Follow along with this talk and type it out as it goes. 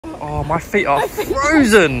Oh, my feet are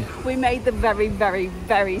frozen. We made the very, very,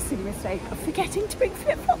 very silly mistake of forgetting to bring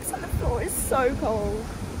flip-flops on the floor. It's so cold.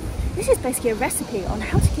 This is basically a recipe on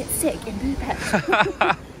how to get sick in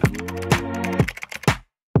Budapest.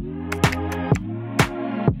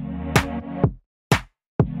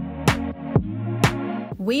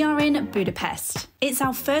 We are in Budapest. It's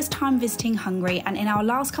our first time visiting Hungary, and in our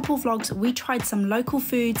last couple of vlogs we tried some local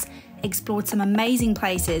foods, explored some amazing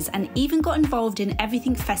places, and even got involved in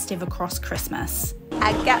everything festive across Christmas.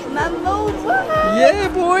 I got my mocha! Yeah,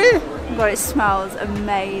 boy! God, it smells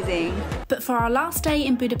amazing. But for our last day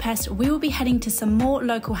in Budapest, we will be heading to some more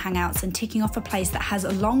local hangouts and ticking off a place that has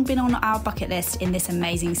long been on our bucket list in this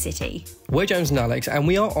amazing city. We're James and Alex, and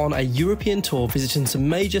we are on a European tour visiting some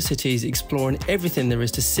major cities, exploring everything there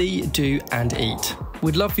is to see, do and eat.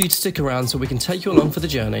 We'd love for you to stick around so we can take you along for the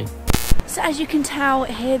journey. So as you can tell,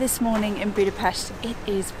 here this morning in Budapest, it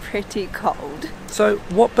is pretty cold. So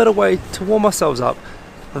what better way to warm ourselves up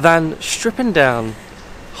than stripping down,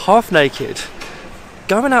 half naked,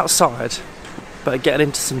 going outside, but getting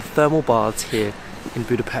into some thermal baths here in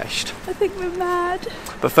Budapest. I think we're mad.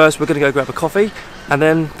 But first we're going to go grab a coffee, and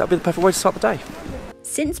then that'll be the perfect way to start the day.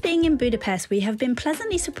 Since being in Budapest, we have been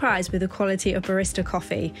pleasantly surprised with the quality of barista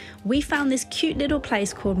coffee. We found this cute little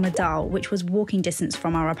place called Medal, which was walking distance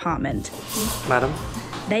from our apartment. Madam?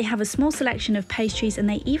 They have a small selection of pastries, and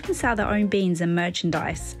they even sell their own beans and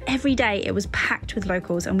merchandise. Every day it was packed with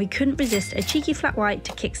locals, and we couldn't resist a cheeky flat white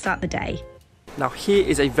to kickstart the day. Now here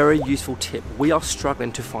is a very useful tip. We are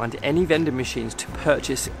struggling to find any vending machines to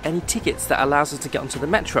purchase any tickets that allows us to get onto the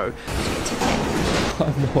metro. I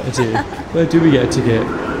have no idea. Where do we get a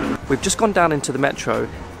ticket? We've just gone down into the metro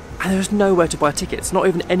and there's nowhere to buy tickets, not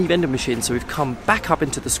even any vending machine, so we've come back up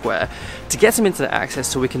into the square to get some internet access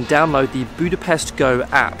so we can download the Budapest Go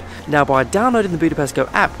app. Now by downloading the Budapest Go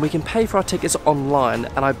app, we can pay for our tickets online,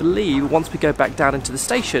 and I believe once we go back down into the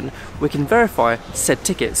station, we can verify said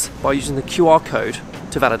tickets by using the QR code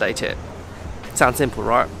to validate it. Sounds simple,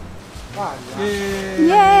 right?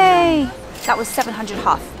 Yay! That was 700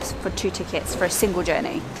 HUF for 2 tickets for a single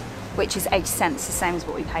journey, which is 80 cents, the same as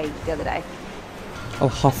what we paid the other day. I'll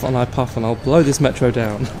huff and I puff and I'll blow this metro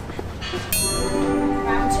down.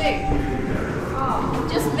 Round 2. Oh,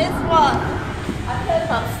 just missed one. I've heard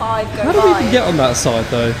about 5 go How do we even get on that side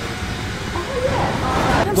though? Oh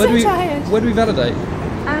yeah. I'm Where so tired. Where do we validate?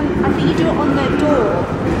 I think you do it on the door.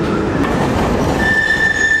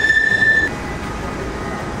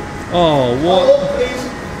 Oh, what?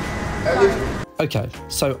 Okay,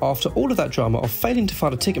 so after all of that drama of failing to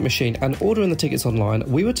find a ticket machine and ordering the tickets online,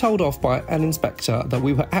 we were told off by an inspector that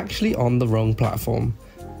we were actually on the wrong platform.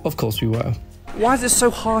 Of course we were. Why is it so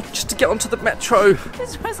hard just to get onto the metro?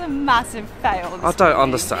 This was a massive fail. I don't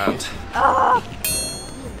understand. Ah!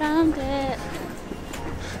 Found it.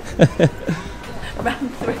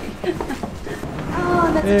 Round 3.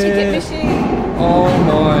 Oh, that's a ticket machine. Oh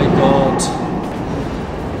my god.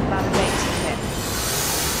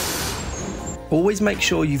 Always make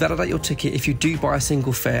sure you validate your ticket if you do buy a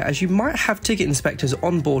single fare, as you might have ticket inspectors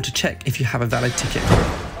on board to check if you have a valid ticket.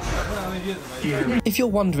 If you're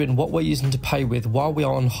wondering what we're using to pay with while we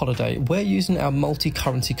are on holiday, we're using our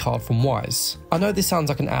multi-currency card from Wise. I know this sounds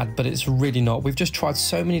like an ad, but it's really not. We've just tried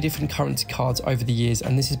so many different currency cards over the years,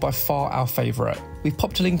 and this is by far our favourite. We've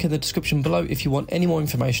popped a link in the description below if you want any more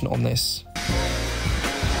information on this.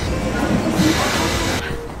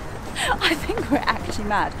 I think we're actually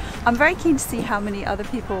mad. I'm very keen to see how many other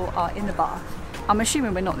people are in the bath. I'm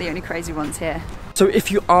assuming we're not the only crazy ones here. So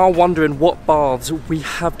if you are wondering what baths we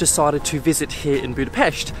have decided to visit here in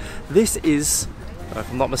Budapest, this is,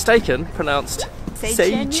 if I'm not mistaken, pronounced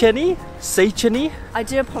Szechenyi? Szechenyi? I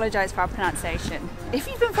do apologise for our pronunciation. If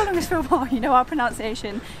you've been following us for a while, you know our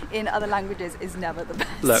pronunciation in other languages is never the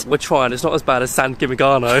best. Look, we're trying. It's not as bad as San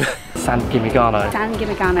Gimignano. San Gimignano. San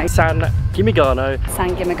Gimignano. San Gimignano.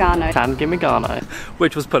 San Gimignano. San Gimignano.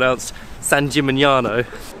 Which was pronounced San Gimignano.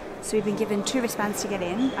 So we've been given 2 wristbands to get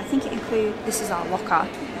in. I think it includes, this is our locker.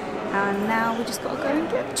 And now we just got to go and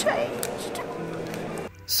get changed.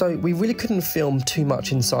 So we really couldn't film too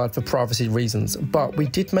much inside for privacy reasons, but we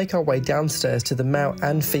did make our way downstairs to the male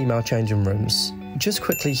and female changing rooms. Just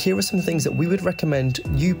quickly, here are some things that we would recommend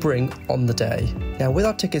you bring on the day. Now with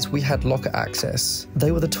our tickets we had locker access.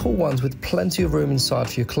 They were the tall ones with plenty of room inside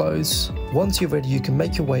for your clothes. Once you're ready you can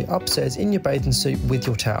make your way upstairs in your bathing suit with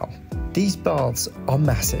your towel. These baths are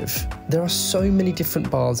massive. There are so many different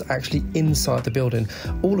baths actually inside the building,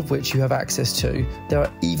 all of which you have access to. There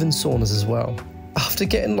are even saunas as well. After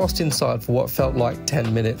getting lost inside for what felt like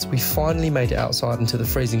 10 minutes, we finally made it outside into the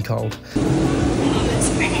freezing cold.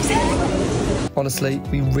 Honestly,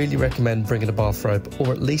 we really recommend bringing a bathrobe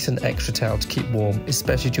or at least an extra towel to keep warm,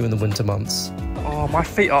 especially during the winter months. Oh, my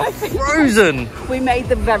feet are frozen! We made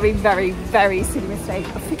the very, very, very silly mistake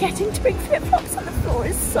of forgetting to bring flip-flops on the floor.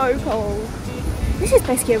 It's so cold. This is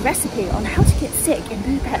basically a recipe on how to get sick in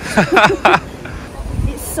Budapest.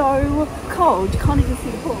 It's so cold, you can't even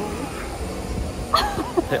see the pool.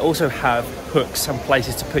 They also have hooks and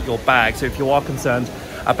places to put your bag, so if you are concerned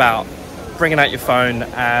about bringing out your phone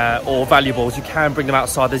or valuables, you can bring them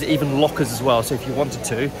outside. There's even lockers as well, so if you wanted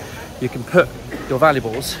to, you can put your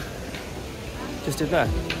valuables just in there.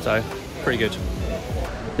 So, pretty good.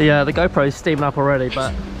 The GoPro is steaming up already,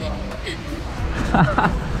 but...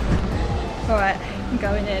 Alright, I'm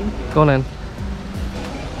going in. Go on in.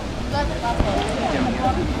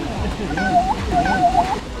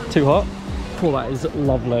 Too hot? Oh, that is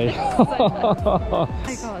lovely. Oh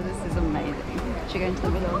my god, this is amazing. Should we go into the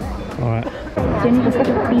middle of it? Alright. As soon as you put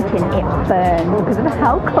your feet in, it burns because of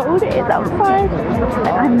how cold it is outside.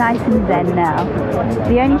 But I'm nice and zen now.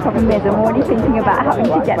 The only problem is I'm already thinking about having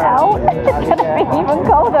to get out. It's going to be even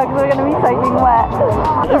colder because we're going to be soaking wet.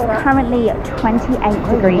 It is currently 28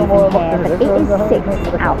 degrees in here, but it is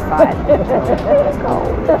 6 outside. It's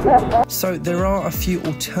cold. So there are a few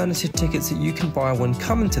alternative tickets that you can buy when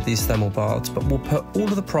coming to these thermal baths, but we'll put all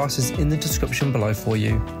of the prices in the description below for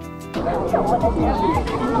you.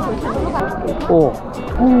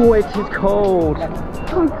 Oh, it is cold.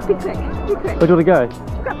 Be quick, be quick. Where do you want to go?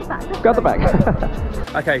 Grab the bag. Grab the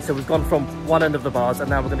bag. Okay, so we've gone from one end of the bars and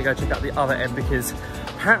now we're going to go check out the other end because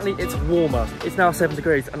apparently it's warmer. It's now 7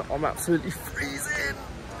 degrees and I'm absolutely freezing.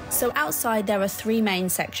 So outside there are 3 main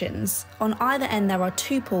sections. On either end there are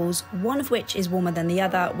 2 pools, one of which is warmer than the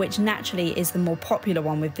other, which naturally is the more popular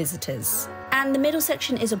one with visitors. And the middle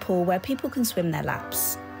section is a pool where people can swim their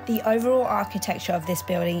laps. The overall architecture of this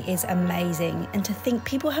building is amazing, and to think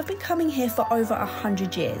people have been coming here for over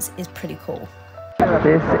 100 years is pretty cool.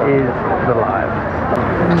 This is the life.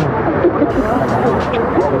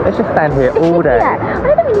 Let's just stand here all day. Yeah, I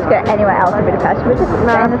don't think we need to go anywhere else in Budapest. We're just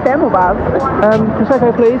stay in the thermal baths.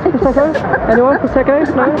 Prosecco please, Prosecco? Anyone?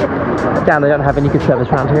 Prosecco? No? Damn, they don't have any good service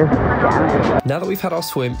around here. Now that we've had our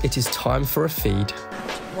swim, it is time for a feed.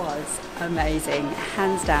 Was amazing,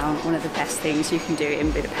 hands down one of the best things you can do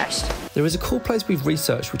in Budapest. There is a cool place we've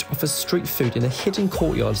researched which offers street food in a hidden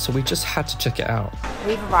courtyard, so we just had to check it out.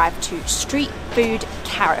 We've arrived to Street Food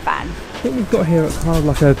Caravan. I think we've got here kind of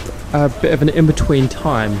like a bit of an in-between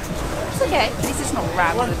time. It's okay, at least it's not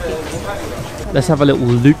rammed with people. Let's have a little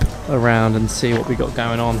loop around and see what we got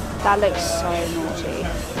going on. That looks so naughty.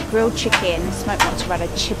 Grilled chicken, smoked mozzarella,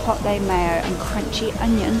 chipotle mayo and crunchy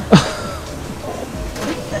onion.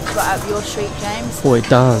 That's right up your street, James. Oh, it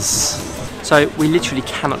does. So we literally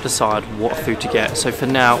cannot decide what food to get. So for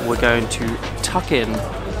now, we're going to tuck in,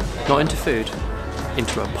 not into food,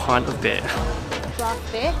 into a pint of beer.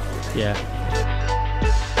 Draft beer? Yeah.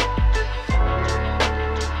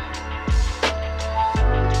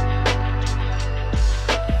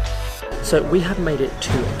 So we have made it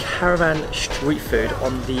to Caravan Street Food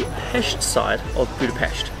on the Pest side of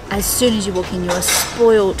Budapest. As soon as you walk in, you are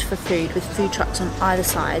spoiled for food with food trucks on either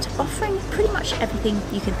side, offering pretty much everything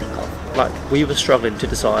you can think of. Like, we were struggling to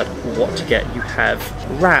decide what to get. You have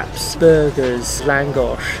wraps, burgers,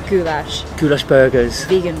 langos, goulash burgers,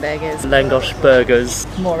 Vegan burgers, langos burgers,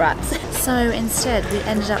 more wraps. So instead, we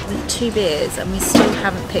ended up with 2 beers and we still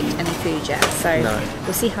haven't picked any food yet. So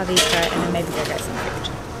we'll see how these go and then maybe go get some food.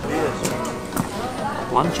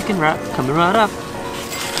 1 chicken wrap coming right up.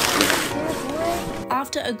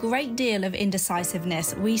 After a great deal of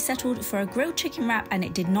indecisiveness, we settled for a grilled chicken wrap and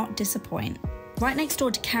it did not disappoint. Right next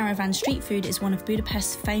door to Caravan Street Food is one of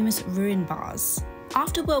Budapest's famous ruin bars.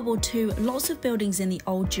 After World War II, lots of buildings in the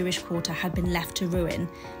old Jewish quarter had been left to ruin.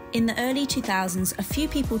 In the early 2000s, a few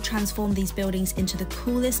people transformed these buildings into the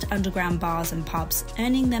coolest underground bars and pubs,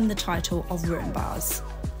 earning them the title of ruin bars.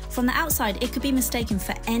 From the outside, it could be mistaken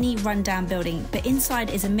for any rundown building, but inside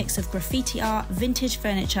is a mix of graffiti art, vintage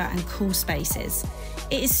furniture and cool spaces.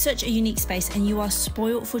 It is such a unique space and you are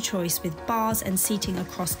spoilt for choice with bars and seating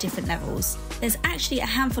across different levels. There's actually a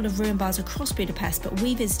handful of ruin bars across Budapest, but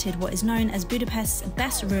we visited what is known as Budapest's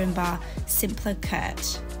best ruin bar, Szimpla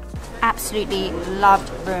Kert. Absolutely loved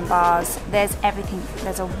ruin bars. There's everything.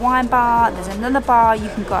 There's a wine bar, there's another bar, you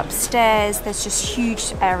can go upstairs, there's just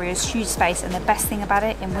huge areas, huge space, and the best thing about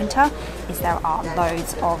it in winter is there are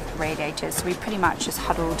loads of radiators. So we pretty much just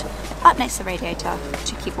huddled up next to the radiator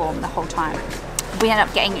to keep warm the whole time. We ended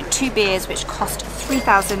up getting 2 beers which cost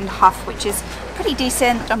 3,000 huff, which is pretty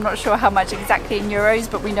decent. I'm not sure how much exactly in euros,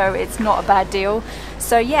 but we know it's not a bad deal.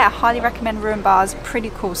 So yeah, highly recommend ruin bars, pretty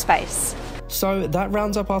cool space. So that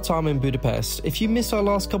rounds up our time in Budapest. If you missed our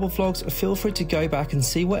last couple vlogs, feel free to go back and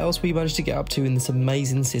see what else we managed to get up to in this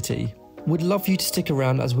amazing city. We'd love you to stick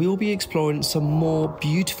around as we will be exploring some more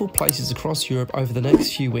beautiful places across Europe over the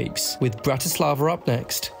next few weeks, with Bratislava up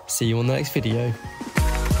next. See you on the next video.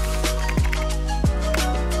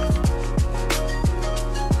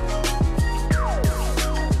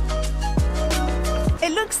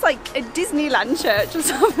 It looks like a Disneyland church or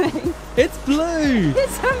something. It's blue!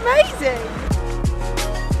 It's amazing!